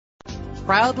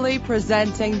Proudly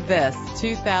presenting this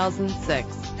 2006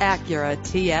 Acura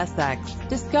TSX.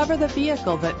 Discover the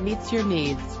vehicle that meets your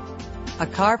needs. A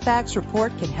Carfax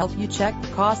report can help you check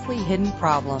for costly hidden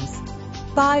problems.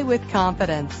 Buy with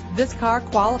confidence. This car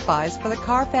qualifies for the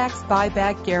Carfax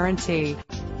buyback guarantee.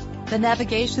 The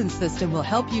navigation system will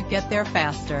help you get there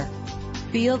faster.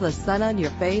 Feel the sun on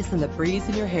your face and the breeze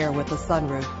in your hair with the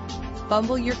sunroof.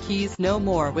 Fumble your keys no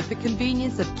more with the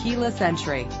convenience of keyless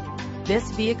entry. This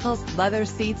vehicle's leather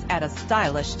seats add a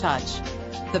stylish touch.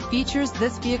 The features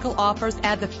this vehicle offers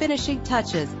add the finishing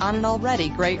touches on an already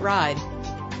great ride.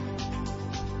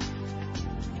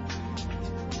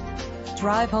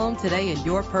 Drive home today in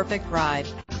your perfect ride.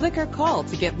 Click or call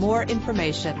to get more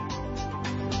information.